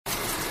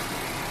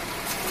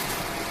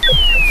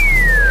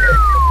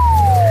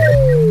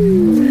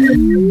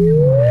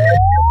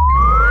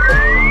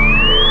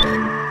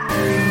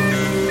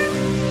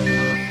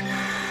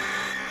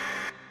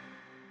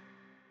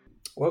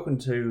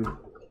to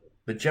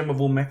the Gem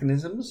of All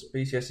Mechanisms,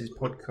 BCS's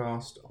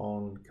podcast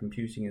on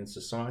computing in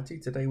society.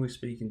 Today we're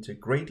speaking to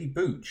Grady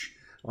Booch,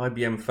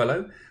 IBM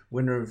Fellow,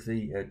 winner of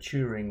the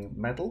Turing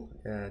Medal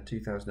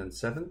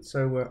 2007.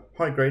 So,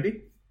 hi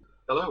Grady.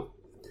 Hello.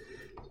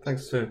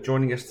 Thanks for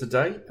joining us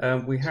today.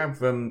 We have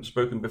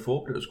spoken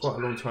before, but it was quite a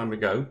long time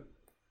ago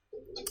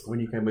when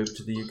you came over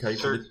to the UK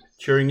for the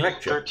Turing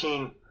Lecture.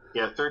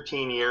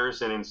 13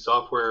 years, and in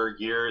software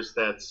years,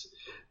 that's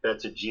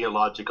a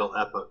geological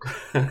epoch.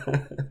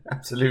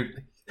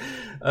 Absolutely.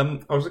 I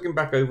was looking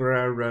back over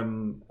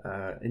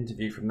our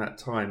interview from that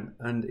time,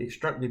 and it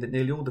struck me that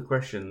nearly all the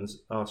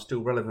questions are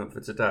still relevant for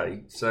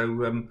today.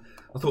 So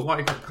I thought it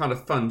might be kind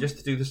of fun just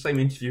to do the same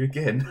interview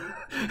again.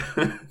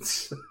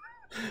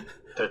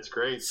 That's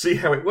great. See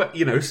how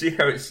it see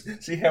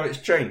how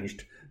it's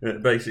changed,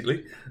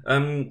 basically.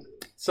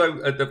 So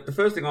the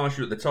first thing I asked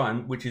you at the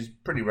time, which is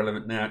pretty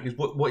relevant now, is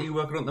what are you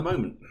working on at the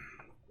moment?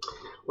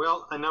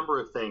 Well, a number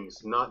of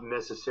things, not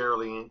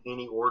necessarily in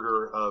any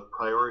order of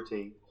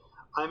priority.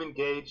 I'm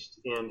engaged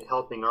in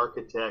helping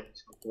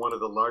architect one of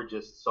the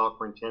largest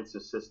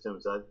software-intensive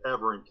systems I've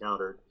ever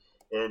encountered.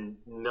 And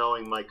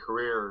knowing my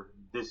career,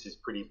 this is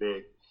pretty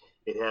big.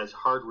 It has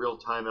hard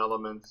real-time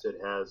elements. It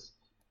has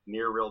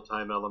near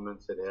real-time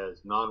elements. It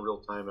has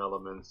non-real-time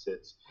elements.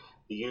 It's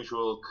the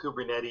usual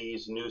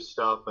Kubernetes, new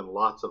stuff, and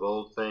lots of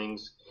old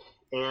things.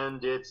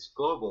 And it's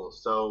global.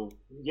 So,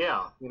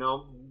 yeah,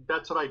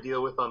 that's what I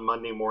deal with on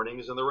Monday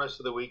mornings. And the rest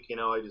of the week,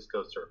 I just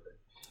go surfing.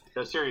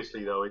 No,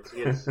 seriously, though, it's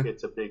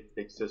a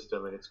big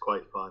system, and it's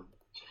quite fun.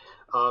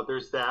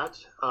 There's that.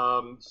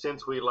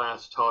 Since we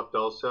last talked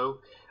also,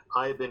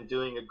 I've been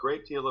doing a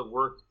great deal of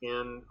work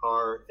in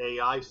our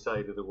AI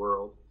side of the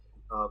world.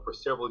 For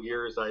several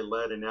years, I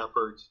led an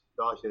effort.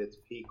 Gosh, at its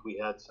peak, we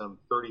had some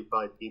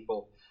 35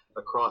 people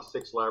across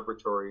 6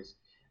 laboratories,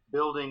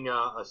 building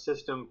a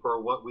system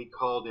for what we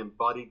called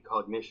embodied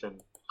cognition.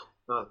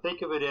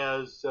 Think of it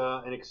as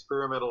an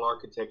experimental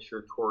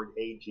architecture toward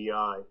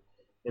AGI.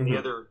 And the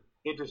other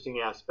interesting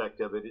aspect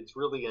of it, it's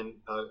really a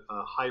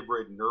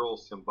hybrid neural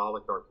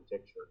symbolic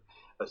architecture,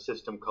 a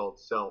system called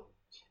SELF.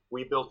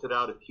 We built it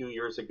out a few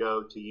years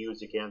ago to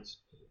use against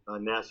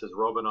NASA's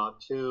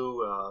Robonaut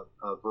 2,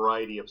 a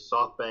variety of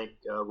SoftBank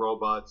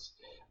robots,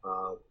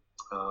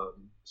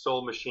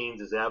 Soul Machines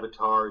as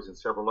avatars, and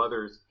several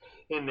others.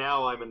 And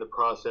now I'm in the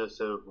process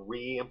of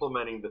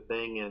re-implementing the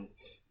thing in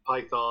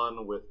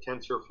Python with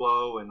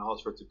TensorFlow and all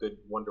sorts of good,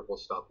 wonderful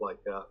stuff like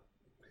that.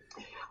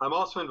 I'm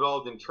also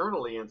involved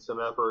internally in some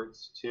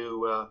efforts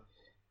to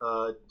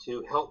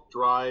help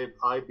drive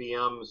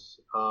IBM's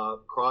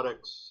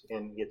products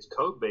and its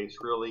code base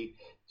really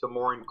to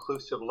more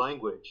inclusive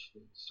language.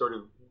 Sort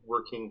of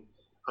working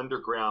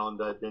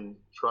underground, I've been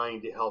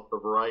trying to help a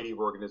variety of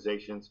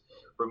organizations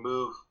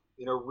remove,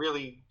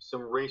 really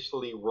some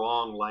racially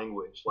wrong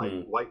language like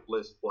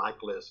whitelist,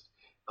 blacklist,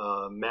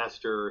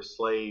 master,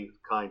 slave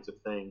kinds of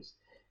things,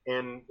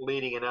 and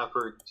leading an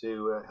effort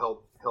to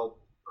help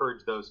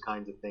purge those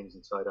kinds of things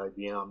inside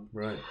IBM.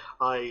 Right.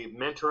 I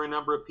mentor a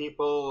number of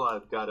people.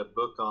 I've got a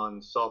book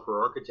on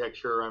software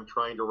architecture I'm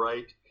trying to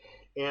write.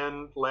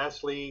 And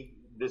lastly,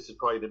 this is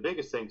probably the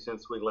biggest thing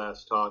since we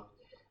last talked.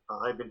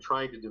 I've been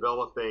trying to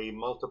develop a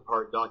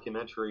multi-part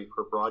documentary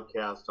for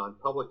broadcast on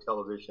public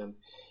television.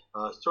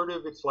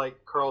 It's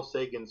like Carl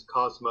Sagan's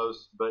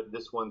Cosmos, but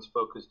this one's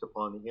focused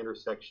upon the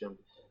intersection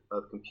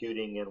of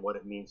computing and what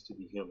it means to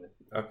be human.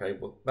 Okay,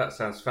 well, that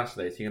sounds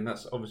fascinating, and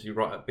that's obviously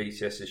right up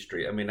BCS's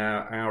street. I mean,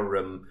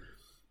 our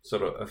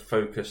sort of a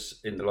focus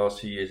in the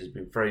last few years has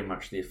been very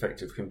much the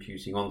effect of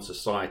computing on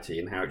society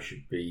and how it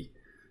should be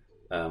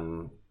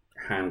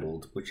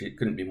handled, which it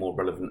couldn't be more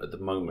relevant at the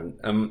moment.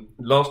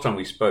 Last time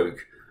we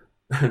spoke,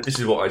 this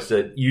is what I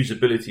said: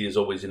 usability is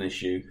always an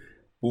issue.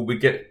 Will we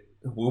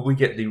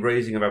get the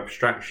raising of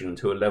abstraction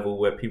to a level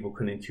where people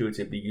can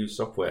intuitively use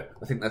software?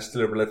 I think that's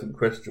still a relevant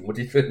question. What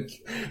do you think?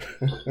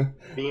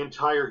 The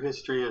entire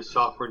history of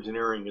software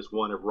engineering is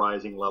one of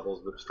rising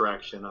levels of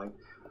abstraction. I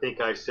think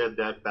I said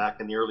that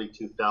back in the early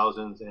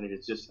 2000s, and it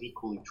is just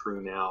equally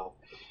true now,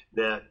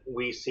 that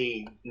we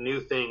see new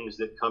things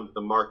that come to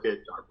the market,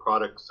 our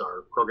products,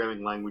 our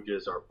programming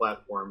languages, our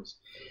platforms,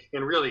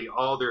 and really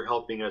all they're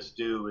helping us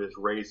do is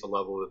raise the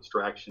level of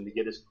abstraction to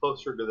get us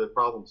closer to the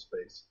problem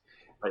space.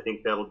 I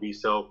think that'll be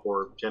so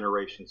for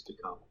generations to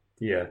come.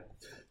 Yeah.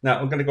 Now,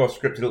 I'm going to go off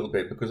script a little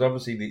bit because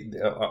obviously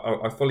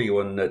I follow you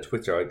on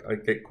Twitter. I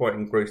get quite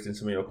engrossed in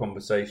some of your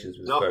conversations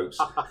with folks.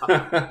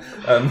 I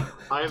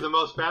have the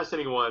most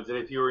fascinating ones. And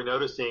if you were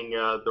noticing,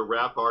 the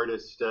rap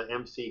artist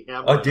MC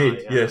Hammer. I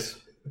did, yes.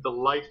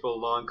 Delightful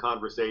long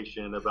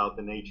conversation about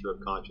the nature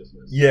of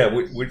consciousness. Yeah,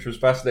 which was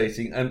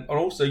fascinating. And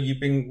also you've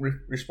been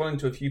responding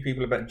to a few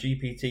people about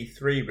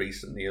GPT-3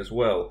 recently as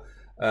well.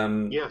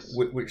 Yes.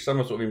 Which some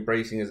are sort of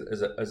embracing as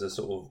a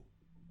sort of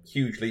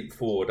huge leap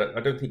forward. I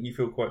don't think you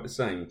feel quite the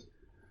same.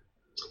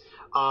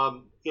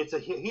 It's a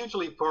huge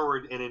leap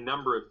forward in a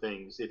number of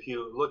things. If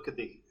you look at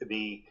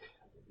the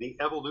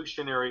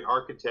evolutionary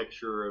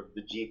architecture of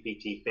the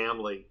GPT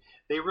family,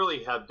 they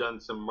really have done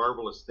some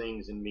marvelous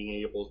things in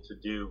being able to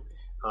do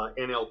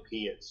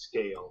NLP at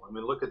scale. I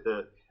mean, look at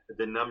the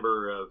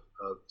number of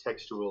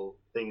textual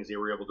things they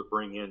were able to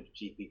bring into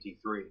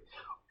GPT-3.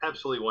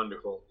 Absolutely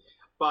wonderful.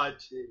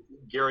 But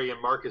Gary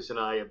and Marcus and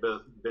I have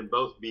been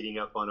beating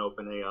up on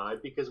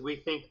OpenAI because we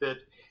think that,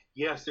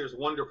 yes, there's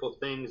wonderful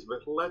things,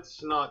 but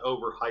let's not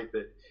overhype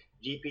it.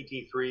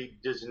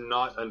 GPT-3 does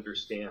not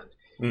understand.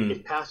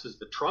 It passes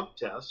the Trump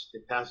test.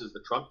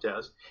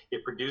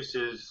 It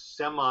produces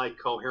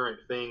semi-coherent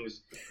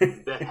things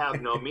that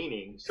have no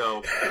meaning.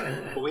 So,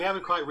 but we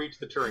haven't quite reached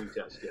the Turing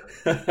test yet.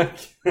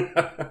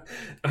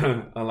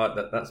 I like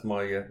that. That's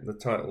my the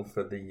title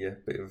for the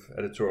bit of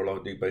editorial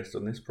I'll do based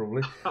on this,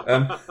 probably.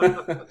 Now,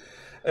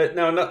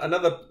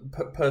 another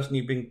person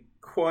you've been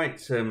quite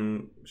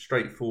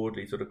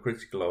straightforwardly sort of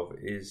critical of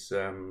is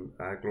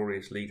our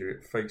glorious leader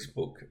at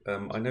Facebook.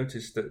 I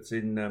noticed that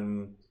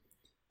in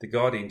The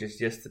Guardian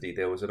just yesterday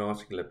there was an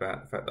article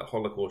about the fact that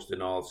Holocaust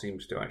denial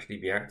seems to actually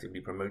be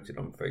actively promoted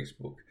on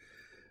Facebook.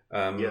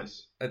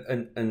 Yes.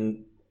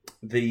 And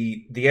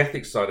the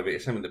ethics side of it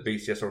is something that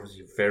BCS are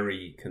obviously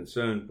very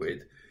concerned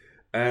with.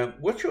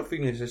 What's your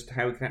feelings as to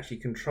how we can actually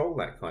control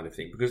that kind of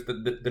thing? Because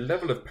the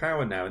level of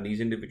power now in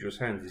these individuals'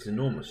 hands is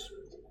enormous.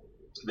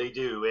 They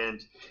do.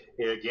 And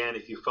again,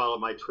 if you follow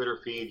my Twitter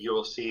feed, you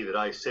will see that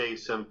I say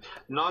some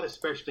not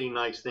especially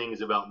nice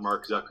things about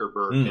Mark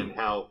Zuckerberg and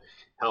how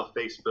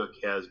Facebook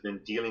has been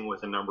dealing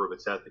with a number of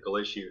its ethical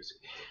issues.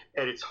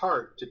 At its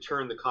heart, to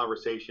turn the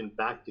conversation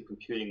back to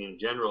computing in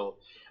general,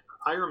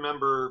 I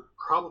remember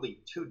probably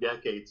 2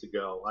 decades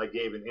ago, I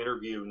gave an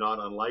interview not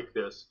unlike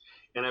this,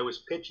 and I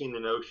was pitching the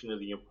notion of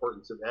the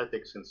importance of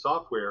ethics in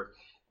software.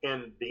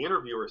 And the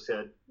interviewer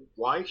said,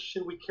 why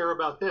should we care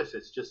about this?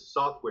 It's just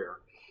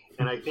software.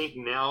 And I think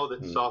now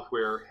that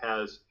software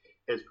has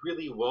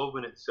really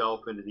woven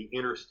itself into the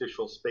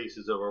interstitial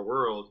spaces of our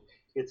world,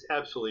 it's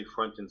absolutely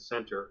front and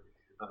center.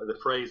 The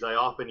phrase I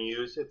often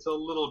use, it's a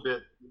little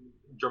bit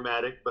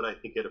dramatic, but I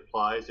think it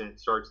applies and it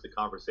starts the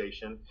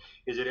conversation,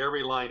 is that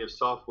every line of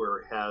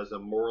software has a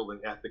moral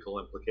and ethical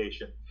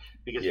implication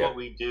because what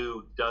we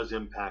do does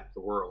impact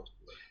the world.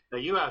 Now,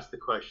 you asked the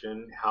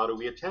question, how do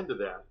we attend to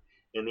that?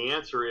 And the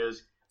answer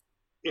is,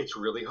 it's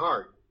really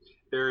hard.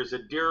 There's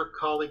a dear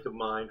colleague of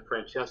mine,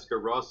 Francesca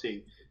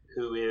Rossi,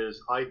 who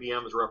is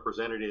IBM's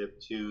representative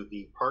to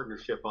the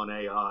Partnership on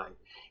AI.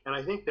 And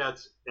I think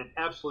that's an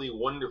absolutely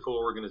wonderful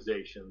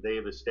organization. They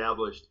have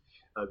established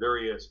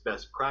various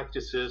best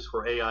practices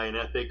for AI and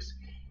ethics,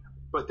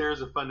 but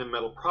there's a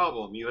fundamental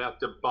problem. You have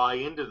to buy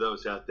into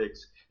those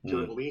ethics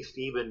to at least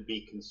even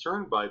be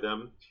concerned by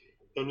them.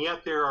 And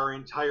yet there are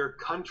entire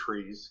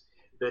countries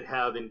that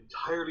have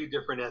entirely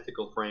different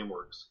ethical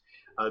frameworks.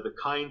 The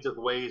kinds of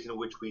ways in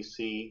which we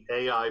see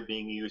AI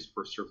being used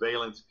for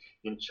surveillance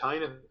in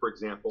China, for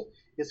example,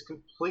 is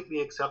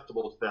completely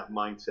acceptable to that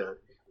mindset.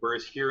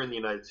 Whereas here in the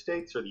United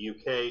States or the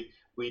UK,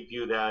 we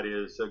view that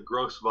as a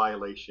gross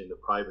violation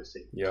of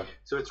privacy. Yeah.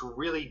 So it's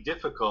really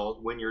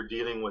difficult when you're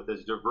dealing with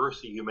as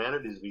diverse a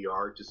humanity as we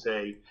are to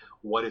say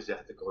what is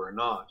ethical or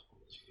not.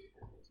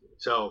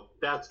 So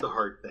that's the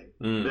hard thing.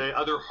 The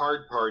other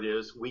hard part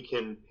is we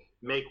can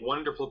make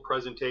wonderful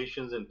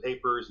presentations and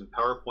papers and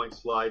PowerPoint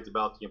slides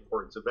about the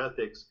importance of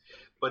ethics,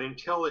 but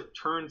until it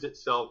turns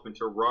itself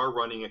into raw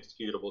running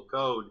executable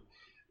code,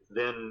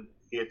 then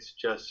it's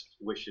just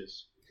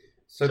wishes.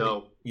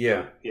 The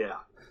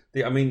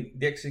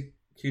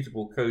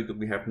executable code that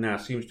we have now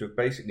seems to have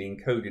basically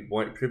encoded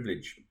white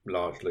privilege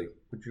largely.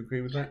 Would you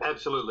agree with that?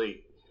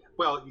 Absolutely.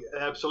 Well,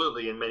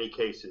 absolutely in many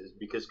cases,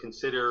 because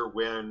consider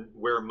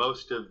where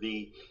most of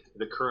the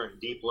current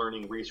deep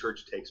learning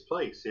research takes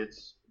place.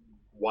 It's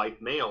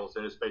white males,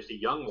 and especially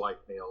young white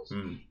males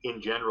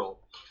in general.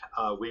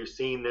 We've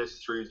seen this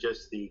through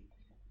just the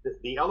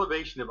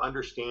elevation of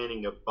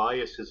understanding of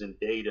biases in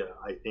data,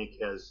 I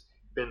think, has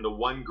been the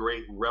one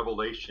great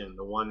revelation,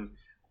 the one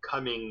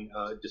coming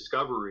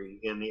discovery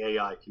in the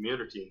AI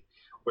community.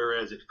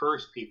 Whereas at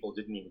first people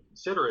didn't even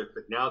consider it,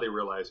 but now they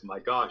realize, my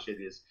gosh,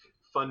 it is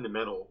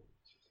fundamental.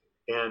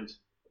 And,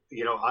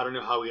 I don't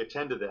know how we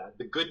attend to that.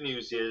 The good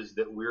news is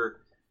that we're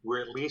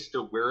at least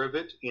aware of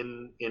it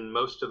in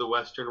most of the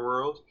Western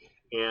world,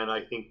 and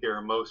I think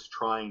they're most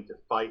trying to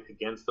fight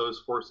against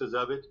those forces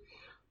of it.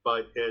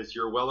 But as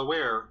you're well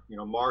aware,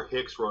 Mar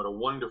Hicks wrote a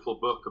wonderful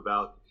book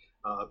about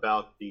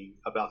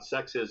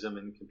sexism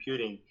in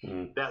computing.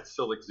 That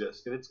still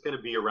exists, and it's going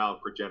to be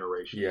around for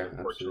generations. Yeah,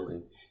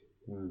 absolutely.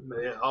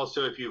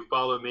 Also, if you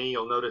follow me,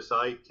 you'll notice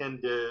I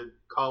tend to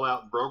call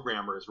out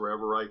programmers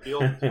wherever I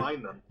feel to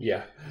find them.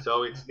 Yeah.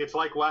 So it's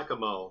like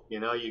whack-a-mole.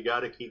 You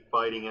got to keep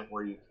fighting it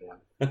where you can.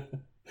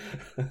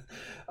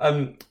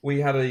 We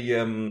had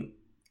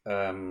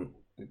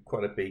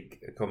quite a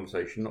big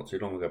conversation not too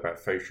long ago about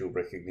facial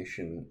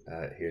recognition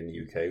here in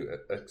the UK,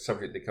 a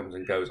subject that comes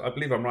and goes. I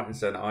believe I'm right in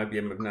saying that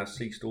IBM have now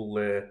ceased all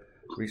their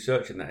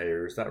research in that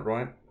area. Is that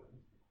right?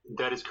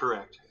 That is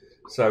correct.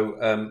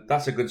 So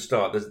that's a good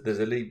start. There's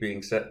a lead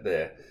being set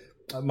there.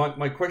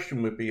 My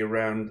question would be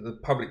around the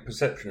public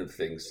perception of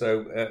things.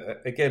 So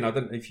again, I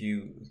don't know if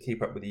you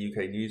keep up with the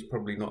UK news,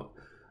 probably not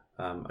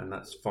and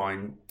that's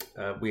fine.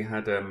 We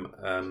had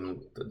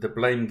the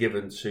blame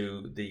given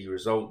to the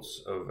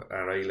results of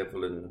our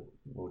A-level and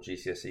or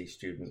GCSE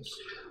students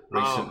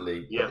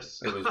recently.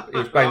 Yes. It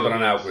was blamed on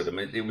an algorithm.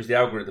 It was the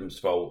algorithm's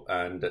fault,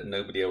 and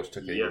nobody else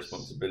took any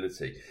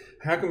responsibility.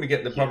 How can we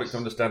get the public to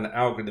understand that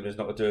algorithm is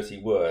not a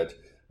dirty word,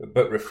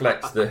 but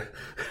reflects the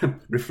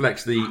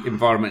reflects the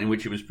environment in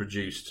which it was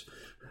produced?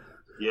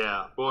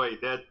 Yeah, boy,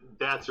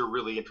 that's a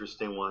really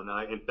interesting one.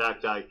 In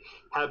fact, I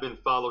have been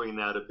following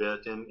that a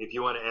bit. And if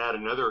you want to add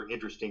another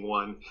interesting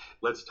one,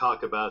 let's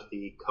talk about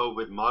the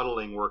COVID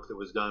modeling work that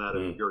was done out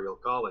of Imperial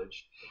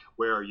College,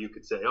 where you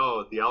could say,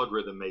 oh, the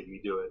algorithm made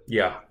me do it.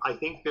 Yeah. I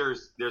think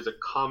there's a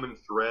common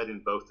thread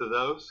in both of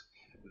those.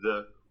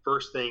 The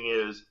first thing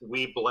is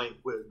we blame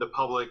the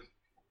public,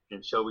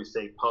 and shall we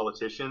say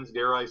politicians,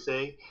 dare I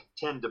say,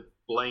 tend to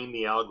blame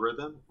the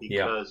algorithm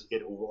because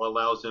it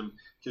allows them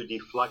to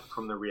deflect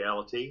from the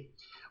reality.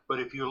 But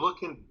if you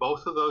look in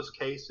both of those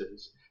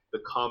cases,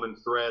 the common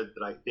thread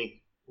that I think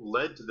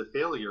led to the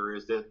failure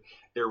is that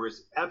there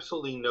was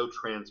absolutely no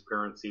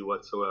transparency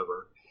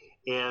whatsoever.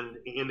 And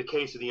in the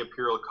case of the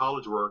Imperial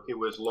College work, it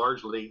was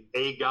largely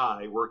a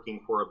guy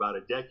working for about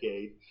a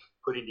decade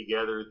putting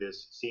together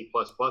this C++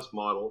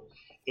 model.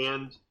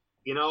 And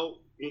you know,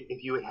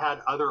 if you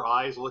had other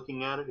eyes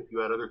looking at it, if you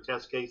had other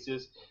test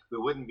cases, we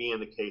wouldn't be in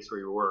the case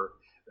where we were.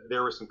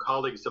 There were some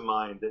colleagues of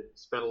mine that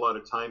spent a lot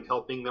of time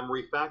helping them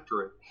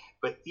refactor it.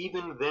 But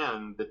even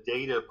then, the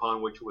data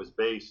upon which it was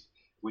based,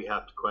 we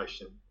have to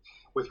question.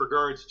 With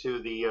regards to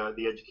the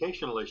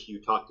educational issue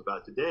you talked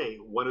about today,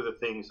 one of the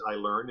things I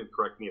learned, and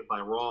correct me if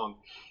I'm wrong,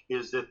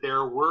 is that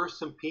there were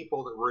some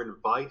people that were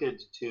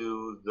invited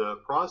to the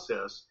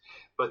process,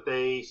 but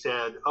they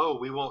said, oh,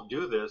 we won't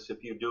do this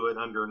if you do it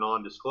under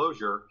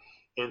non-disclosure,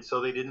 and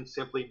so they didn't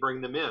simply bring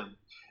them in.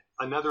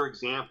 Another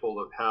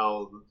example of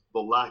how the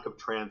lack of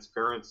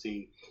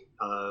transparency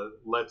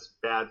lets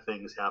bad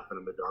things happen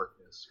in the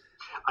darkness.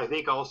 I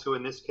think also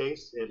in this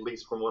case, at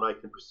least from what I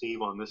can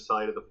perceive on this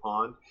side of the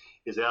pond,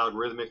 is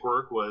algorithmic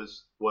work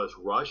was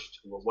rushed.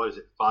 What is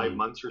it, 5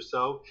 months or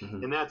so?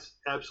 And that's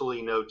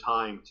absolutely no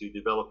time to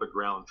develop a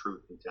ground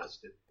truth and test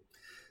it.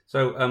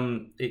 So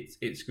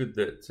it's good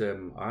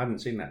that I hadn't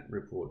seen that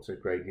report, so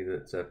Craigie,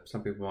 that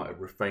some people might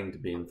have refrained to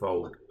be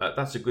involved.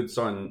 That's a good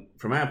sign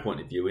from our point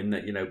of view, in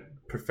that, you know,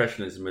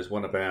 professionalism is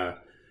one of our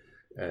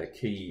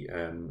key,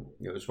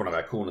 it's one of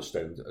our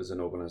cornerstones as an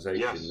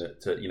organisation.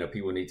 That you know,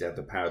 people need to have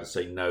the power to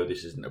say no,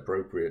 this isn't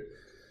appropriate.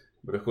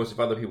 But of course, if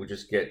other people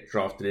just get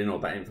drafted in, or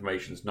that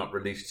information's not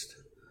released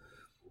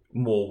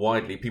more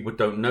widely, people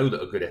don't know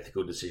that a good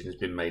ethical decision has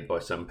been made by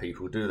some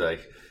people, do they?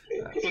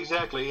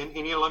 Exactly. And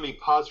you know, let me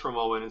pause for a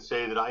moment and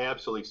say that I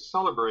absolutely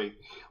celebrate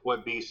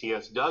what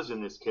BCS does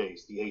in this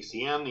case. The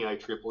ACM, the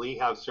IEEE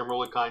have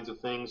similar kinds of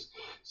things.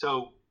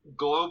 So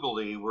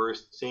globally, we're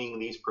seeing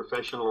these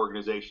professional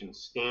organizations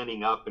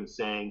standing up and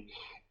saying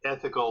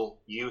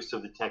ethical use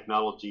of the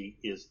technology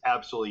is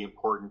absolutely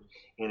important,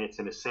 and it's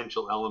an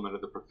essential element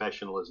of the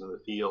professionalism of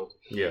the field.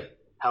 Yeah.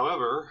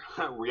 However,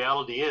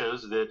 reality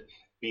is that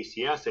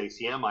BCS,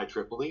 ACM,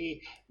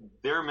 IEEE,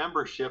 their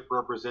membership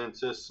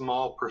represents a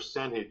small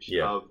percentage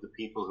of the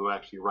people who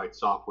actually write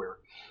software.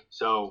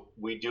 So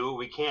we do what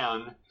we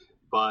can,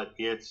 but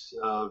it's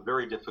a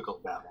very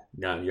difficult battle.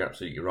 No, you're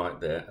absolutely right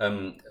there.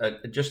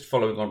 Just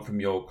following on from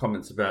your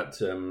comments about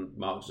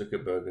Mark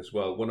Zuckerberg as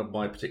well, one of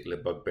my particular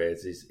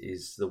bugbears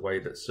is the way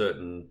that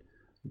certain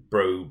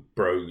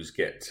bros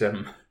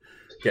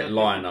get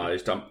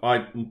lionized.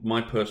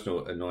 My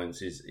personal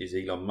annoyance is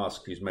Elon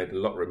Musk, who's made a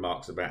lot of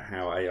remarks about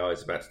how AI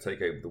is about to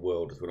take over the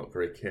world if we're not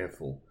very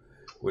careful,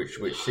 which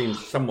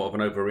seems somewhat of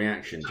an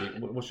overreaction.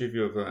 What's your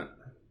view of that?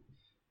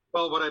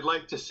 Well, what I'd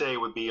like to say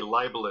would be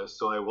libelous,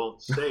 so I won't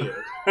say it,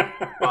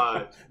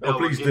 but that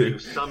will give you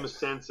some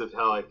sense of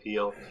how I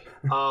feel.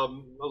 A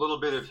little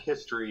bit of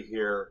history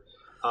here.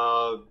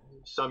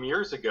 Some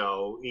years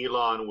ago,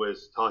 Elon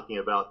was talking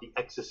about the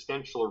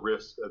existential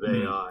risk of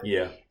AI.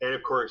 Yeah. And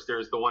of course,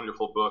 there's the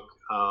wonderful book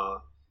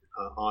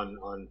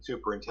on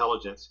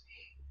superintelligence.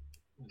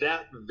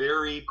 That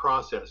very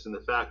process, and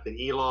the fact that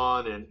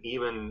Elon and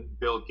even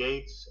Bill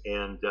Gates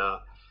and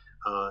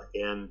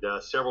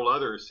several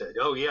others said,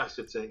 oh, yes,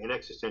 it's an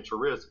existential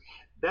risk.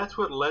 That's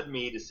what led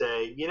me to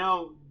say, you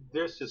know,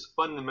 this is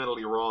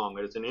fundamentally wrong.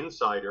 As an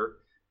insider,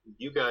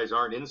 you guys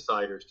aren't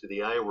insiders to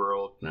the AI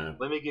world. No.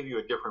 Let me give you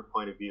a different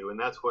point of view. And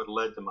that's what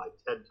led to my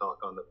TED Talk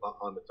on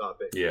the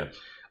topic. Yeah.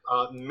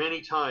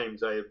 Many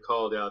times I have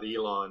called out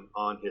Elon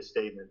on his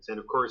statements. And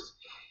of course,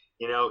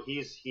 you know,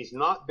 he's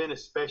not been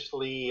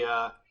especially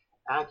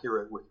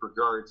accurate with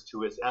regards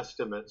to his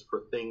estimates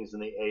for things in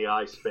the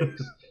AI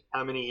space.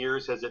 How many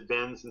years has it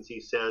been since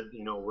he said,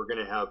 you know, we're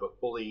going to have a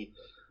fully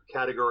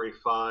category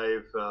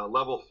 5,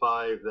 level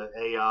 5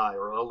 AI,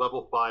 or a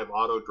level 5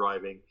 auto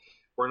driving?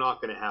 We're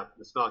not going to happen.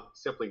 It's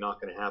simply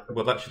not going to happen.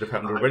 Well, that should have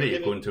happened already,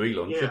 according to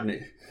Elon, shouldn't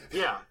it?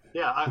 Yeah.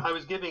 I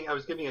was giving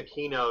a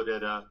keynote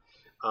at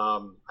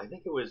I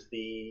think it was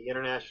the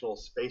International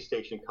Space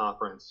Station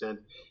conference, and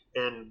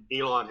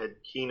Elon had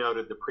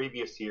keynoted the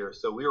previous year.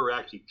 So we were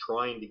actually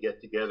trying to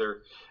get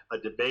together a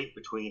debate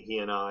between he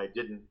and I.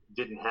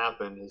 Didn't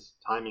happen. His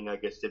timing, I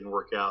guess, didn't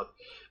work out.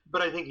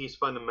 But I think he's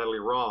fundamentally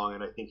wrong,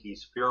 and I think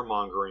he's fear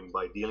mongering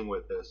by dealing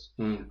with this.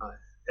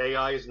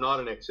 AI is not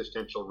an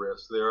existential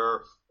risk. There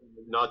are,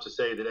 not to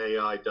say that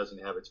AI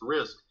doesn't have its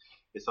risk,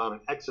 it's not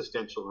an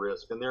existential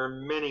risk. And there are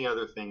many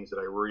other things that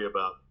I worry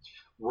about.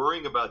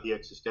 Worrying about the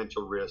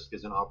existential risk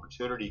is an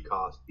opportunity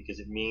cost because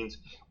it means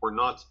we're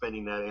not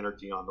spending that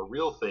energy on the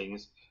real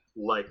things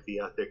like the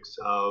ethics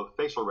of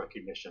facial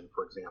recognition,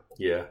 for example.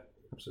 Yeah,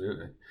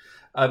 absolutely.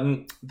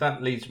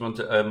 That leads me on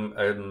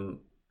to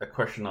a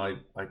question I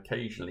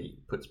occasionally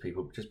put to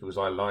people just because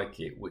I like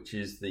it, which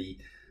is the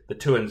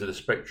two ends of the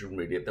spectrum,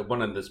 really. At the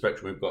one end of the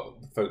spectrum, we've got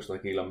folks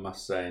like Elon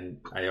Musk saying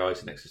AI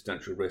is an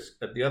existential risk.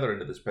 At the other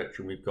end of the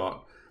spectrum, we've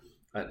got,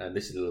 and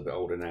this is a little bit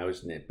older now,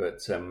 isn't it?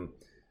 But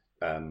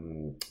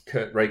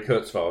Ray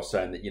Kurzweil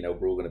saying that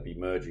we're all going to be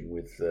merging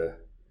with the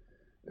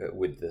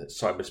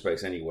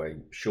cyberspace anyway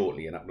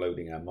shortly and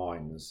uploading our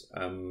minds.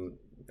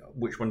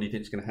 Which one do you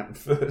think is going to happen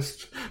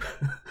first?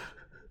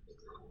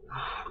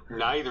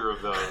 Neither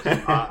of those.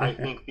 I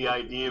think the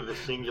idea of the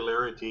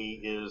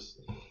singularity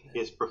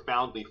is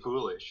profoundly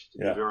foolish, to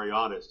be very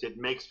honest. It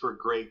makes for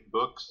great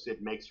books.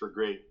 It makes for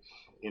great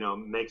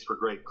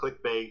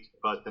clickbait,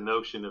 but the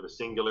notion of a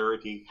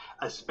singularity,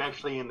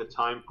 especially in the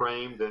time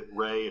frame that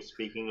Ray is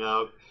speaking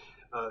of,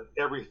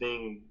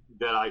 everything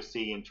that I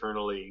see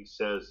internally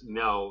says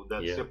no,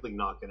 that's simply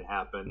not going to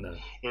happen. No.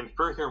 And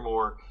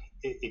furthermore,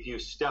 if you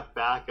step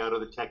back out of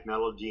the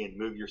technology and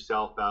move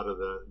yourself out of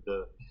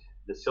the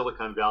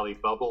Silicon Valley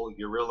bubble,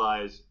 you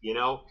realize,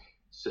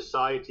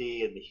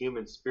 society and the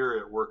human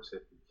spirit works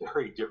at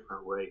very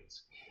different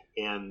rates.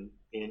 And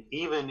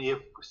even if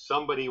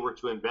somebody were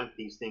to invent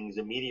these things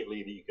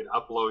immediately that you could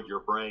upload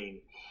your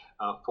brain,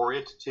 for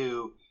it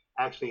to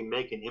actually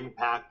make an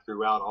impact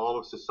throughout all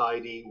of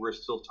society, we're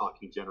still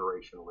talking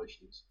generational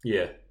issues.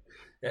 Yeah.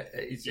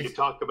 You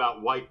talk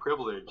about white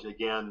privilege.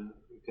 Again,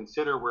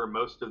 consider where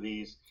most of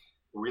these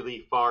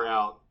really far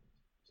out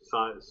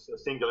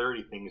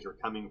singularity things are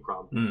coming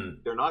from.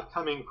 They're not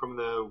coming from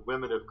the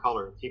women of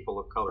color, people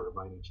of color,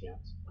 by any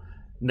chance.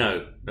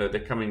 No, they're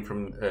coming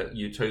from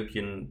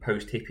utopian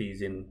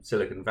post-hippies in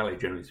Silicon Valley,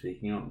 generally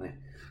speaking, aren't they?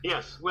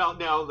 Yes. Well,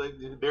 now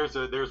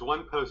there's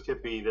one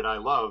post-hippie that I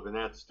love, and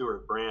that's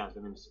Stuart Brand.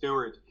 I mean,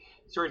 Stuart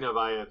and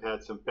I have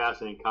had some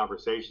fascinating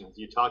conversations.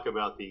 You talk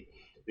about the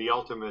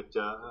ultimate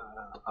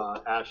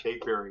Ash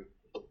Hayberry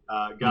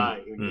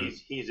guy.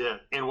 He's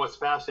it. And what's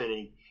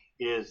fascinating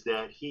is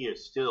that he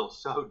is still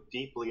so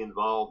deeply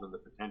involved in the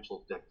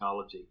potential of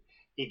technology.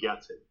 He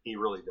gets it. He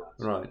really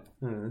does. Right.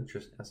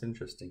 Interesting. That's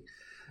interesting.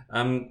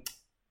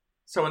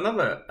 So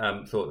another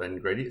thought then,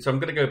 Grady. So I'm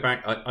going to go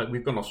back.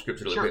 We've gone off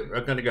script a little bit.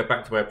 I'm going to go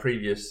back to our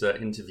previous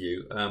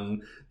interview.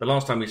 The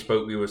last time we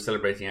spoke, we were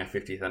celebrating our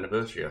 50th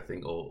anniversary, I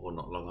think, or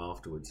not long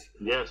afterwards.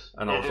 Yes.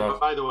 And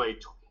by the way,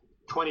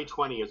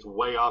 2020 is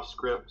way off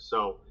script,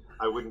 so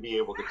I wouldn't be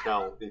able to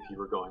tell if you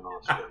were going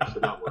off script, so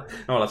don't worry.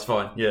 Oh, that's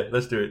fine. Yeah,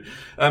 let's do it.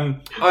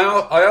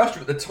 I asked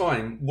you at the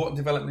time what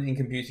development in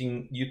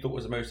computing you thought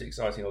was the most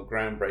exciting or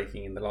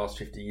groundbreaking in the last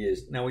 50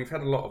 years. Now, we've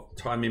had a lot of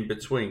time in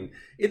between.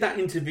 In that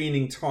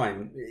intervening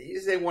time,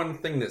 is there one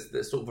thing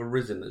that's sort of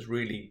arisen that's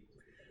really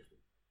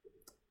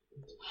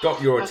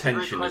got your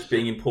attention as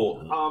being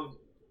important?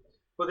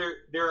 Well,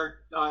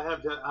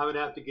 I would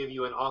have to give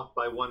you an off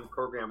by one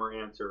programmer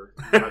answer.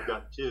 I've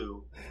got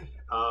two.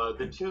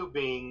 The two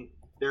being,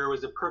 there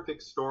was a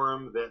perfect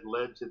storm that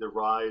led to the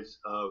rise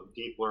of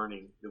deep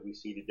learning that we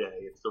see today.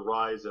 It's the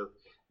rise of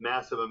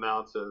massive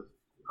amounts of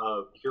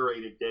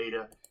curated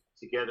data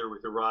together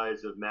with the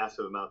rise of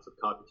massive amounts of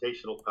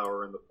computational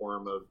power in the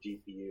form of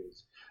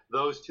GPUs.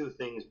 Those two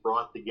things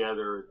brought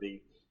together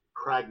the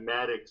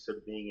pragmatics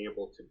of being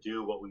able to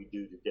do what we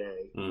do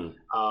today.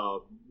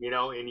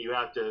 And you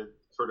have to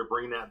sort of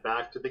bring that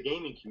back to the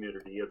gaming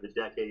community of the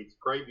decades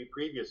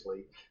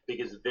previously,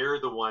 because they're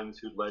the ones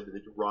who led to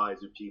the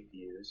rise of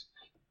GPUs.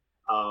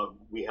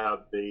 We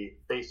have the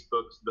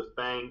Facebooks, the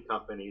FANG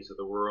companies of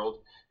the world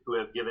who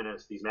have given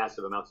us these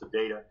massive amounts of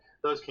data.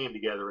 Those came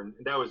together, and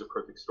that was a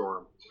perfect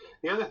storm.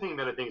 The other thing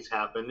that I think has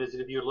happened is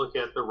that if you look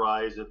at the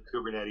rise of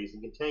Kubernetes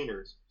and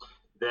containers,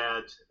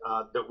 that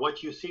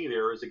what you see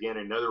there is, again,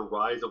 another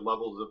rise of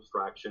levels of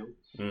abstraction.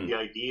 The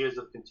ideas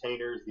of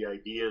containers, the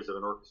ideas of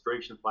an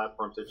orchestration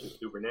platform such as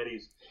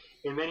Kubernetes,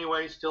 in many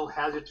ways still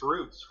has its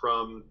roots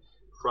from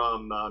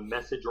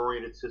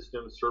message-oriented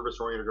systems,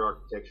 service-oriented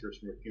architectures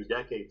from a few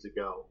decades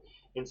ago.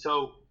 And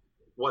so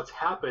what's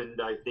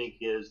happened, I think,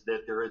 is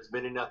that there has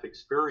been enough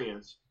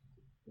experience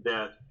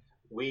that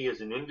we as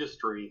an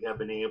industry have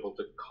been able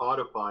to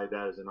codify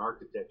that as an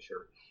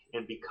architecture.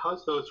 And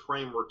because those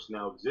frameworks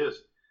now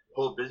exist,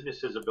 whole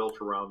businesses are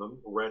built around them,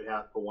 Red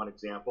Hat for one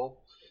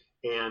example,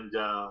 and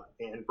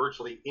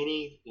virtually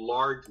any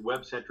large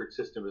web-centric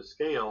system of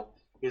scale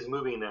is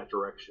moving in that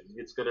direction.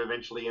 It's going to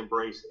eventually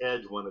embrace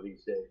Edge one of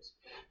these days.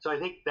 So I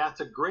think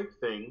that's a great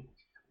thing.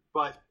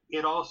 but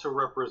it also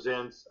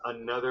represents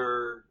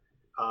another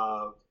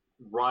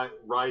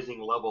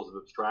rising levels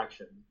of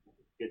abstraction.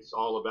 It's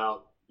all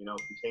about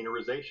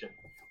containerization.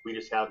 We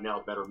just have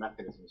now better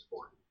mechanisms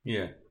for it.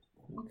 Yeah.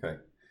 Okay.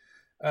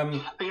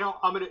 I'm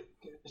gonna.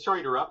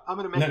 Sorry to interrupt. I'm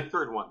gonna make a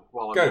third one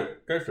while I'm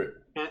go for it.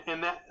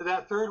 And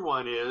that third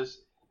one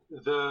is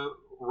the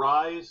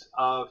rise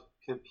of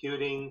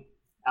computing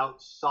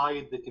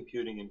outside the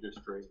computing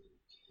industry.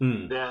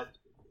 That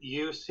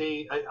you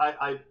see,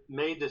 I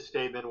made this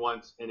statement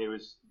once, and it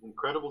was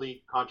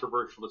incredibly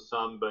controversial to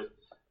some, but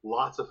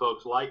lots of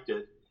folks liked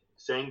it,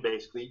 saying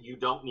basically you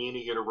don't need a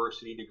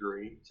university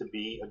degree to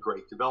be a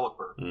great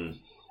developer.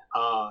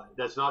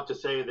 That's not to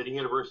say that a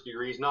university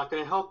degree is not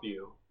going to help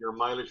you. Your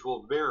mileage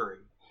will vary,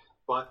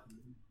 but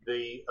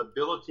the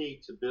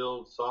ability to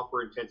build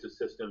software-intensive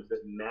systems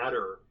that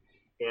matter,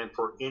 and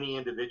for any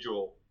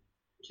individual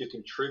to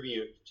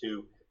contribute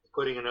to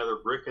putting another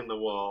brick in the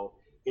wall,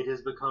 it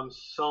has become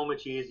so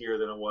much easier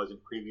than it was in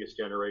previous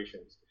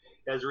generations.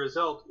 As a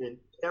result, in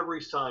every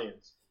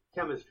science,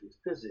 chemistry,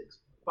 physics,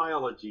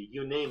 biology,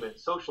 you name it,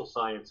 social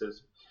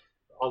sciences,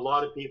 a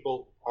lot of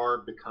people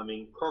are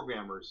becoming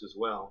programmers as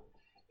well.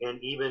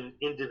 And even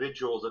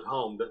individuals at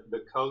home,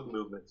 the code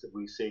movements that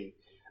we see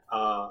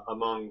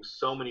among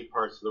so many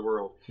parts of the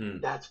world,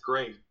 that's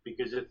great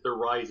because it's the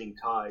rising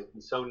tide.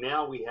 And so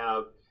now we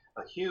have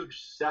a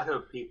huge set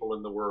of people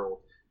in the world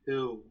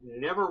who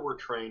never were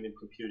trained in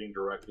computing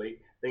directly.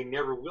 They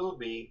never will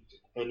be.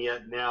 And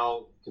yet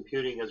now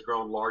computing has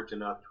grown large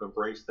enough to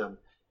embrace them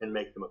and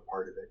make them a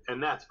part of it.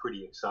 And that's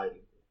pretty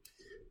exciting.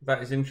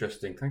 That is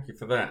interesting. Thank you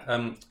for that.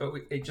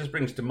 It just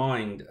brings to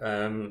mind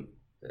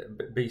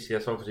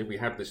BCS. Obviously, we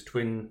have this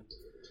twin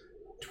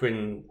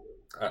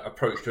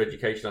approach to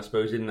education, I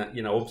suppose, in that,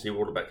 obviously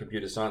we're all about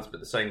computer science, but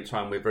at the same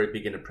time, we're very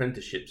big in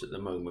apprenticeships at the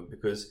moment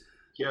because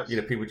yes.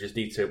 People just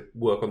need to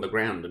work on the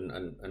ground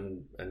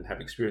and have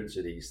experience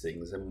of these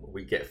things. And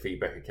we get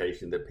feedback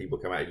occasionally that people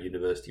come out of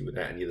university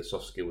without any of the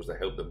soft skills that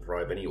help them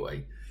thrive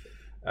anyway.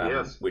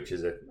 Yes. Which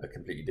is a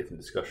completely different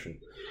discussion,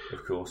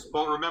 of course.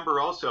 Well, remember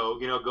also,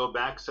 go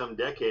back some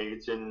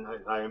decades, and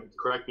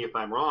correct me if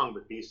I'm wrong,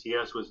 but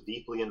BCS was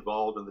deeply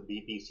involved in the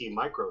BBC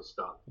Micro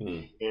stuff.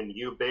 And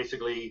you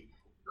basically,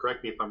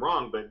 correct me if I'm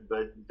wrong, but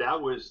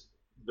that was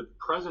the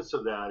presence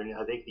of that, and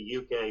I think the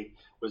UK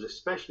was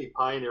especially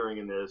pioneering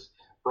in this,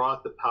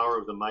 brought the power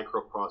of the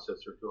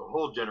microprocessor to a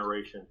whole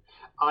generation.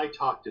 I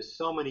talk to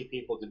so many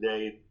people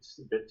today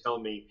that tell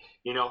me,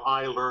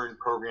 I learned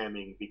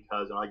programming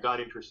because I got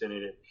interested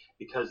in it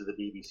because of the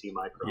BBC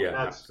Micro. Yeah,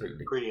 that's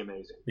absolutely. Pretty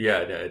amazing. Yeah,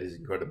 it is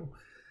incredible.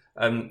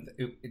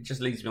 It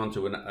just leads me on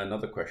to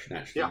another question,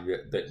 actually. Yeah.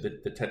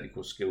 The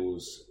technical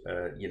skills,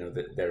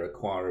 that they're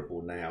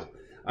acquirable now.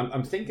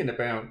 I'm thinking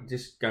about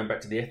just going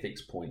back to the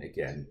ethics point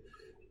again.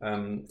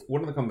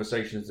 One of the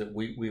conversations that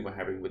we were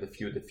having with a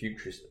few of the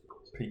futurist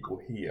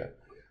people here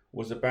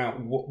was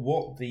about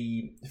what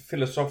the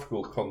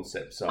philosophical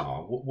concepts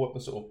are, what the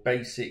sort of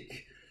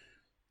basic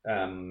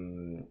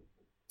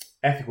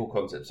ethical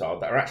concepts are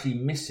that are actually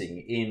missing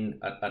in,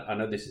 I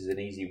know this is an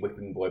easy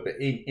whipping boy, but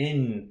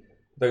in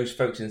those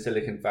folks in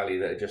Silicon Valley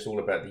that are just all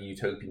about the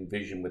utopian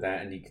vision without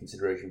any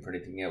consideration for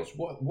anything else.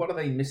 What are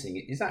they missing?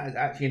 Is that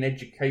actually an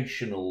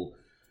educational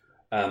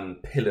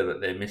pillar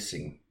that they're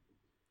missing?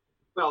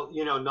 Well,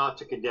 not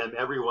to condemn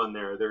everyone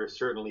there. There are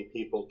certainly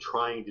people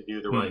trying to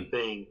do the right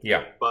thing.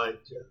 Yeah.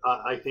 But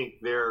I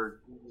think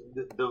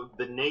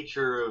the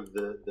nature of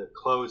the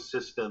closed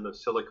system of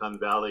Silicon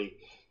Valley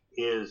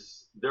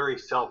is very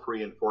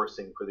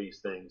self-reinforcing for these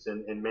things.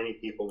 And many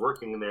people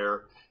working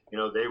there,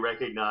 they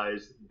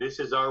recognize this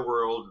is our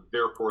world,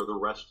 therefore the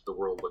rest of the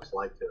world looks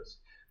like this.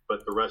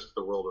 But the rest of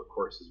the world, of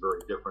course, is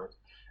very different.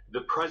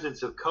 The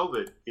presence of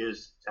COVID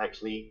is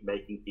actually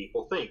making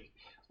people think.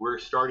 We're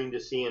starting to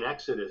see an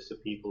exodus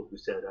of people who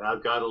said,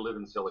 I've got to live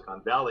in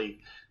Silicon Valley,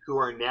 who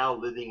are now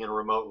living in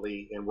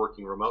remotely and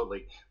working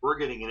remotely. We're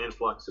getting an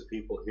influx of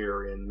people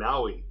here in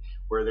Maui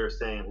where they're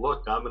saying,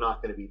 look, I'm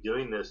not going to be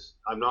doing this.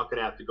 I'm not going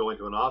to have to go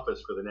into an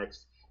office for the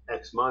next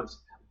X months.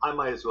 I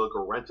might as well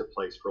go rent a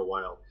place for a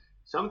while.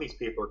 Some of these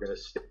people are going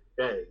to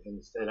stay.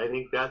 And I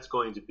think that's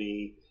going to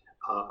be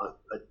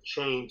a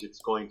change that's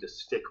going to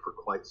stick for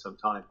quite some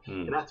time.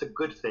 And that's a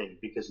good thing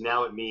because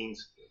now it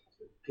means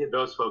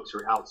those folks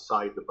are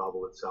outside the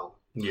bubble itself.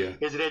 Yeah.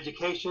 Is it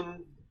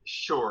education?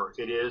 Sure,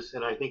 it is.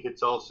 And I think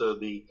it's also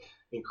the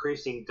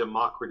increasing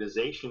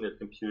democratization of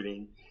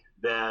computing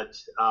that,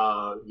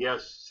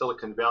 yes,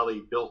 Silicon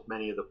Valley built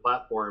many of the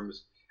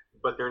platforms,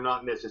 but they're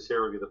not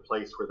necessarily the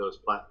place where those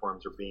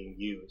platforms are being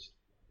used.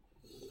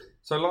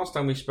 So last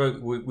time we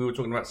spoke, we were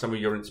talking about some of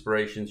your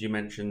inspirations. You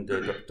mentioned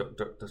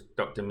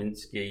Dr.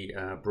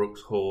 Minsky,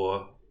 Brooks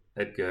Hoare,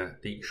 Edgar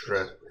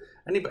Dijkstra.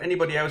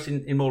 Anybody else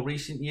in more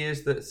recent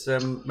years that's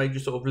made you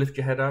sort of lift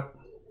your head up?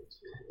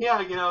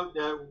 Yeah,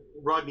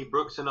 Rodney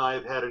Brooks and I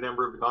have had a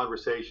number of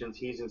conversations.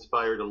 He's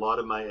inspired a lot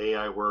of my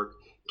AI work.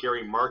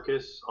 Gary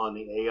Marcus on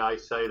the AI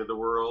side of the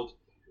world.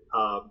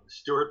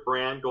 Stuart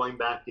Brand, going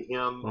back to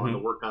him on the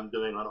work I'm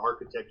doing on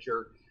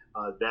architecture.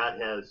 That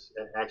has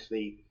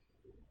actually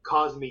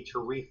caused me to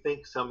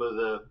rethink some of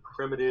the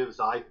primitives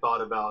I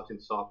thought about in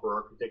software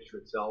architecture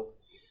itself.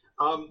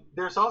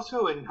 There's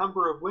also a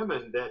number of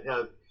women that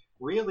have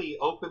really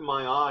opened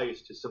my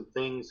eyes to some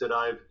things that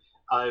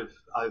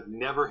I've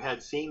never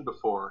had seen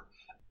before.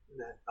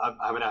 I'm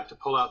going to have to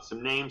pull out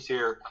some names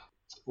here.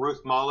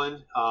 Ruth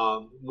Mullen,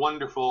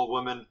 wonderful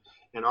woman,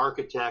 an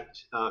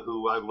architect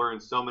who I've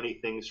learned so many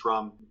things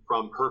from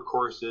her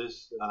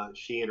courses.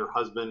 She and her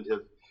husband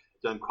have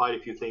done quite a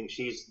few things.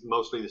 She's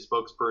mostly the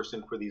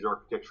spokesperson for these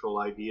architectural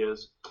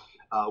ideas.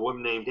 A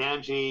woman named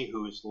Angie,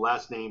 whose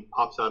last name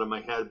pops out of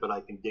my head, but I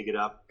can dig it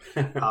up,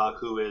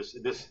 who is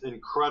this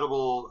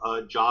incredible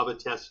Java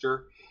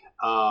tester.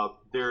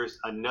 There's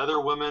another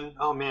woman.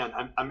 Oh man,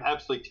 I'm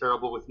absolutely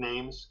terrible with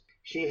names.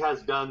 She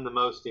has done the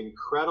most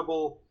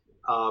incredible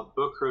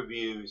book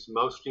reviews,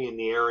 mostly in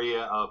the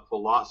area of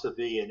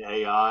philosophy and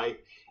AI,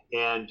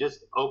 and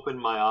just opened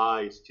my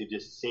eyes to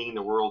just seeing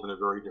the world in a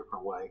very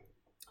different way.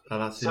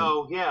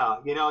 So yeah,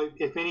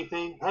 if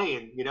anything, hey,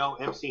 and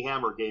MC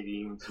Hammer gave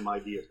you even some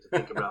ideas to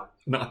think about.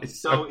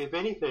 Nice. So if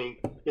anything,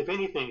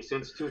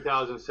 since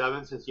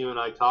 2007, since you and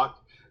I talked,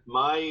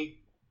 my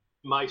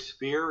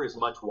sphere is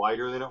much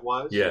wider than it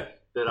was. Yeah.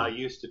 That I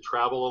used to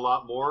travel a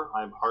lot more.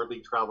 I'm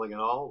hardly traveling at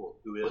all. Well,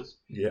 who is?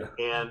 Yeah.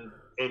 And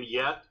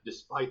yet,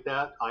 despite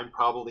that, I'm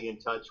probably in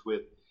touch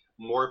with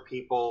more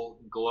people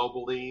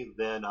globally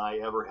than I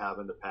ever have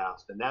in the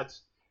past, and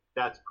that's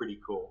pretty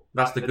cool.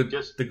 That's the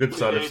good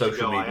side of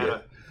social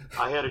media.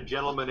 I had a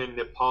gentleman in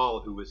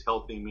Nepal who was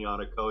helping me on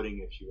a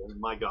coding issue, and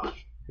my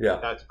gosh, yeah,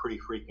 that's pretty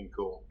freaking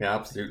cool. Yeah,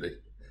 absolutely.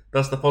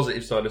 That's the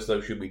positive side of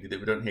social media that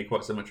we don't hear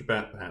quite so much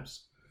about,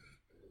 perhaps.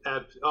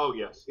 Oh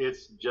yes,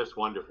 it's just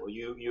wonderful.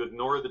 You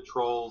ignore the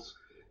trolls,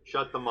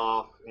 shut them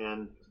off,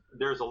 and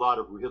there's a lot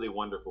of really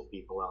wonderful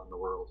people out in the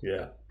world.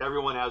 Yeah,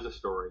 everyone has a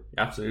story.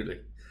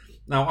 Absolutely.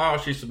 Now, I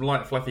asked you some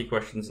light, fluffy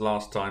questions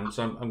last time,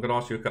 so I'm going to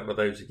ask you a couple of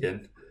those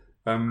again.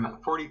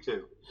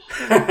 42.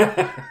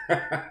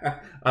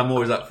 I'm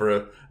always up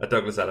for a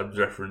Douglas Adams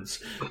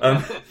reference.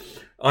 I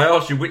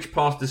asked you, which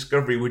past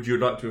discovery would you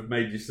like to have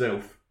made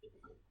yourself?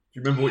 Do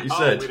you remember what you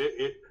said?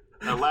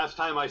 Last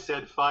time I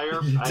said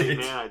fire,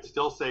 I'd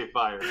still say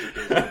fire.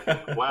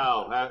 Because,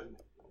 wow,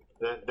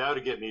 that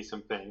would get me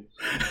some fame.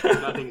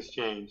 Nothing's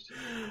changed.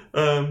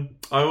 I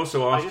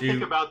also asked you.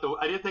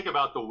 I didn't think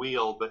about the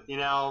wheel, but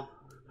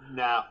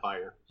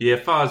fire. Yeah,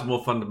 fire's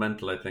more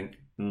fundamental, I think.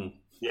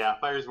 Yeah,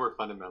 fire's more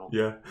fundamental.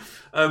 Yeah.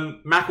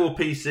 Mac or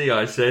PC,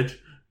 I said.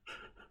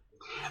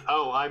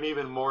 Oh, I'm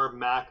even more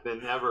Mac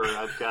than ever.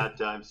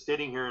 I'm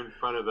sitting here in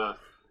front of a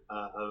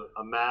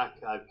Mac.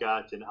 I've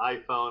got an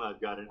iPhone.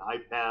 I've got an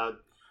iPad.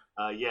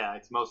 Yeah,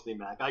 it's mostly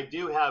Mac. I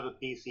do have a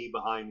PC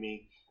behind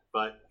me,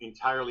 but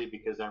entirely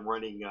because I'm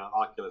running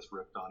Oculus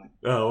Rift on it.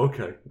 Oh,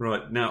 okay.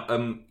 Right. Now,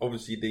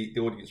 obviously the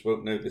audience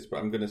won't know this, but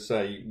I'm going to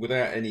say,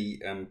 without any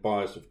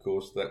bias, of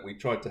course, that we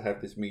tried to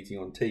have this meeting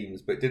on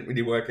Teams, but it didn't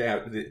really work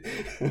out, did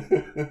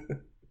it?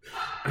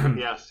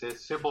 Yes, it's a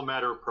simple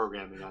matter of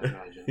programming, I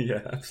imagine.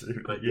 Yeah,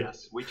 absolutely. But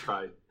yes, we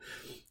tried.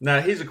 Now,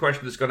 here's a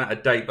question that's gone out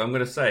of date, but I'm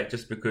going to say it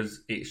just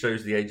because it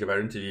shows the age of our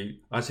interview.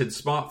 I said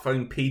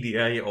smartphone,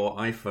 PDA, or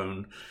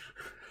iPhone.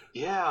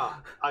 Yeah,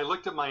 I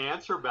looked at my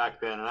answer back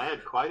then, and I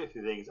had quite a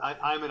few things.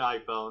 I'm an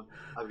iPhone.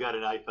 I've got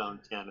an iPhone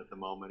 10 at the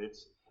moment.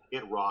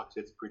 It rocks.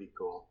 It's pretty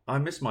cool. I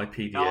miss my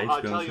PDA.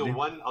 I'll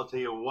tell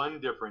you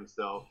one difference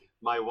though.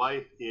 My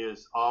wife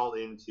is all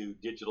into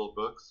digital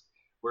books,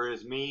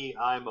 whereas me,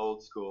 I'm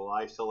old school.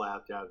 I still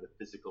have to have the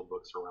physical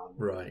books around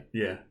me. Right.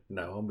 Yeah.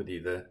 No, I'm with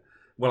you there.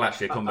 Well,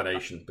 actually, a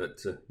combination, but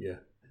yeah,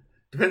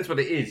 depends what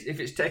it is. If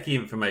it's techie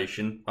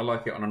information, I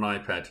like it on an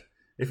iPad.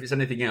 If it's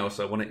anything else,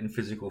 I want it in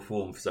physical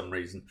form for some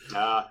reason.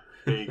 There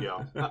you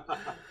go.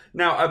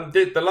 Now,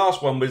 the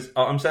last one was,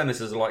 I'm saying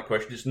this as a light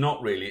question. It's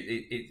not really.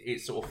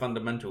 It's sort of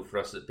fundamental for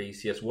us at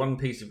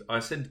BCS. I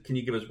said, can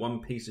you give us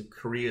one piece of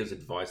careers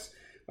advice?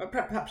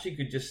 Perhaps you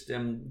could just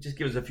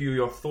give us a few of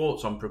your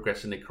thoughts on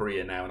progressing a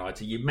career now in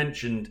IT. You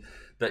mentioned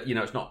that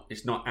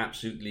it's not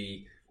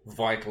absolutely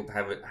vital to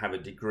have a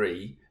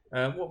degree.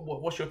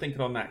 What's your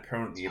thinking on that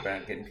currently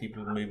about getting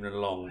people moving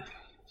along?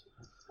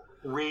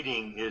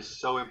 Reading is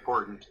so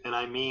important, and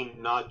I mean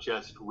not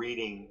just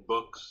reading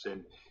books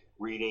and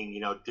reading,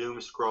 doom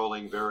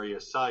scrolling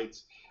various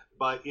sites,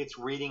 but it's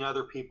reading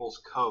other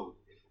people's code,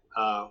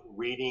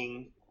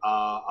 reading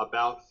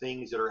about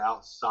things that are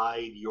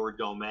outside your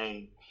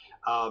domain.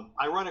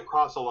 I run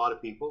across a lot of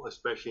people,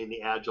 especially in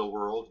the Agile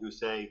world, who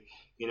say,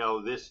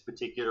 this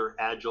particular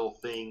Agile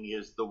thing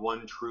is the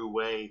one true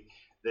way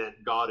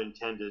that God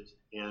intended,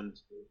 and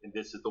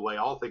this is the way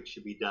all things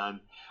should be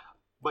done.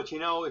 But,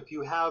 if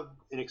you have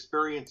an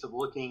experience of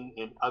looking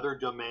in other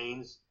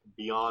domains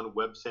beyond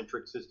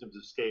web-centric systems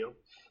of scale,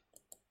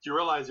 you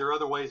realize there are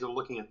other ways of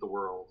looking at the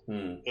world.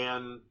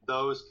 And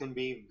those can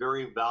be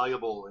very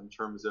valuable in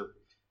terms of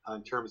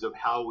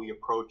how we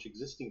approach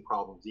existing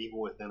problems, even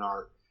within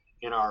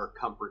our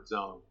comfort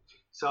zone.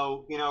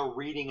 So,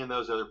 reading in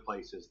those other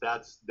places,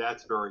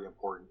 that's very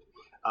important.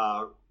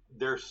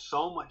 There's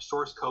so much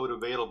source code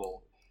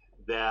available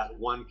that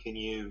one can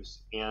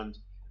use. And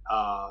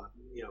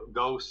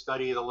Go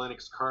study the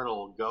Linux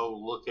kernel. Go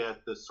look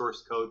at the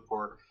source code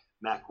for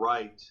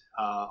MacWrite.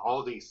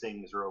 All these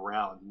things are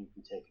around, and you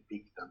can take a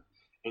peek at them,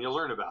 and you'll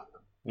learn about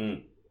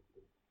them.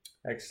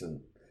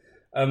 Excellent.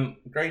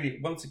 Grady,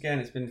 once again,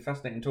 it's been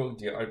fascinating talking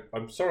to you.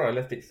 I'm sorry I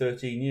left it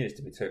 13 years,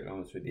 to be totally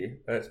honest with you.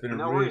 It's been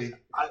no worries.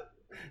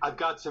 I've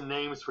got some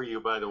names for you,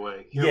 by the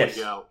way. Here we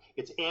go.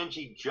 It's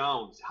Angie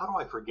Jones. How do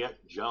I forget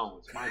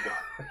Jones? My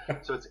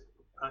God. So it's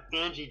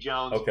Angie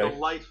Jones,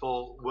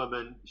 delightful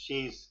woman.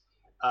 She's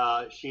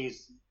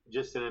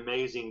just an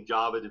amazing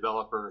Java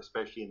developer,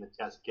 especially in the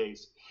test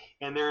case.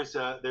 And there's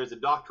a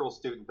doctoral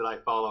student that I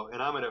follow,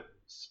 and I'm going to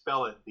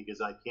spell it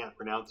because I can't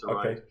pronounce it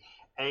right.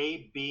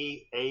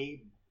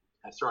 ABEBA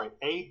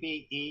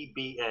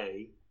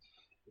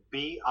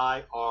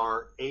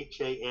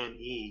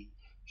BIRHANE.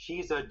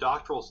 She's a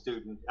doctoral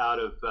student out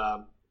of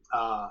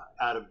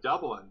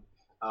Dublin,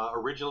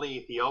 originally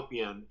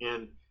Ethiopian,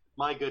 and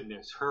my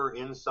goodness, her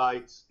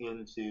insights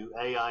into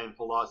AI and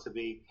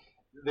philosophy,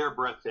 they're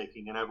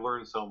breathtaking, and I've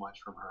learned so much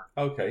from her.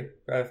 Okay,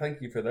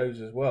 thank you for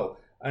those as well,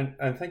 and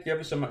thank you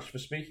ever so much for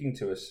speaking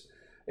to us.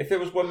 If there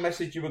was one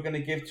message you were going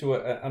to give to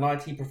an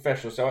IT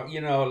professional, so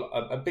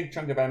a big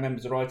chunk of our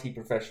members are IT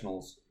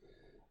professionals.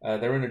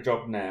 They're in a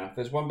job now. If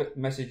there's one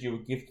message you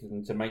would give to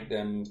them to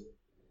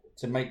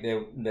make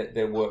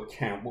their work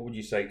count, what would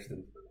you say to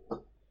them?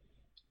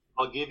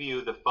 I'll give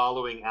you the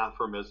following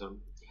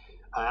aphorism.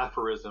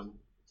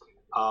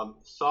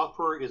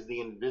 Software is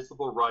the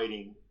invisible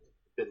writing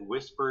that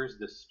whispers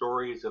the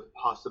stories of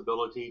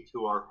possibility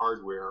to our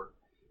hardware,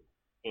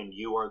 and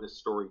you are the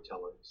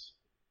storytellers.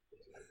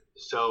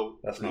 So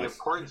the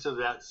importance of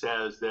that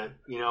says that,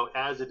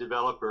 as a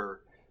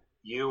developer,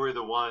 you are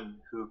the one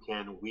who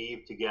can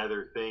weave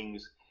together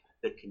things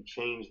that can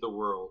change the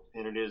world.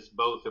 And it is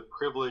both a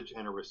privilege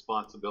and a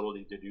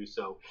responsibility to do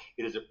so.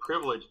 It is a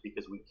privilege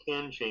because we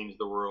can change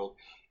the world.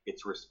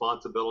 It's a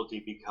responsibility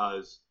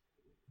because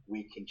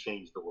we can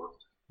change the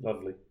world.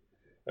 Lovely.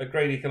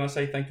 Grady, can I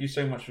say thank you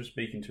so much for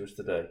speaking to us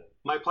today?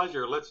 My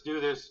pleasure. Let's do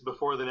this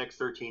before the next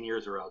 13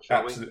 years are out,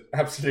 shall we?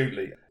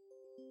 Absolutely.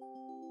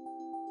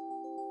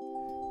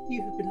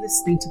 You have been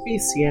listening to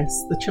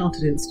BCS, the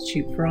Chartered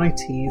Institute for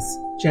IT's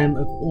Gem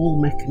of All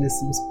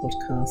Mechanisms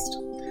podcast.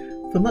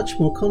 For much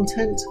more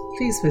content,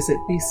 please visit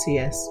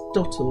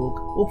bcs.org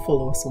or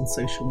follow us on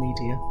social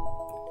media.